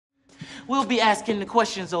We'll be asking the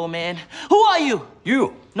questions, old man. Who are you?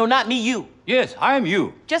 You. No, not me, you. Yes, I am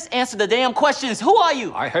you. Just answer the damn questions. Who are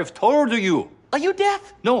you? I have told you. Are you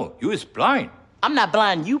deaf? No, you is blind. I'm not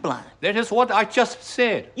blind, you blind. That is what I just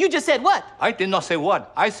said. You just said what? I did not say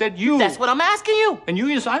what. I said you. That's what I'm asking you. And you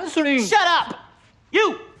is answering. Shut up.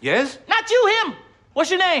 You. Yes? Not you, him. What's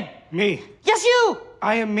your name? Me. Yes, you.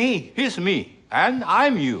 I am me. He's me. And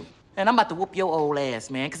I'm you. And I'm about to whoop your old ass,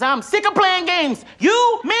 man, because I'm sick of playing games.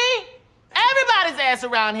 You, me, everybody's ass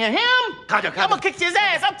around here. Him, I'm gonna kick his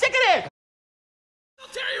ass. I'm sick of this.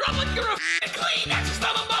 Terry Rublin, you're a clean exorcist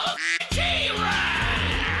of a motherfucking T-Rex!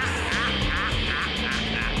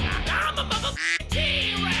 I'm a motherfucking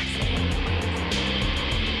T-Rex!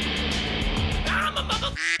 I'm a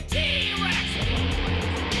motherfucking T-Rex!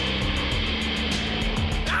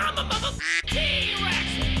 I'm a motherfucking T-Rex!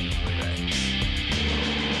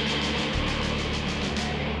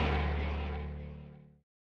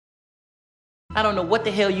 I don't know what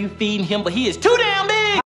the hell you feeding him, but he is too damn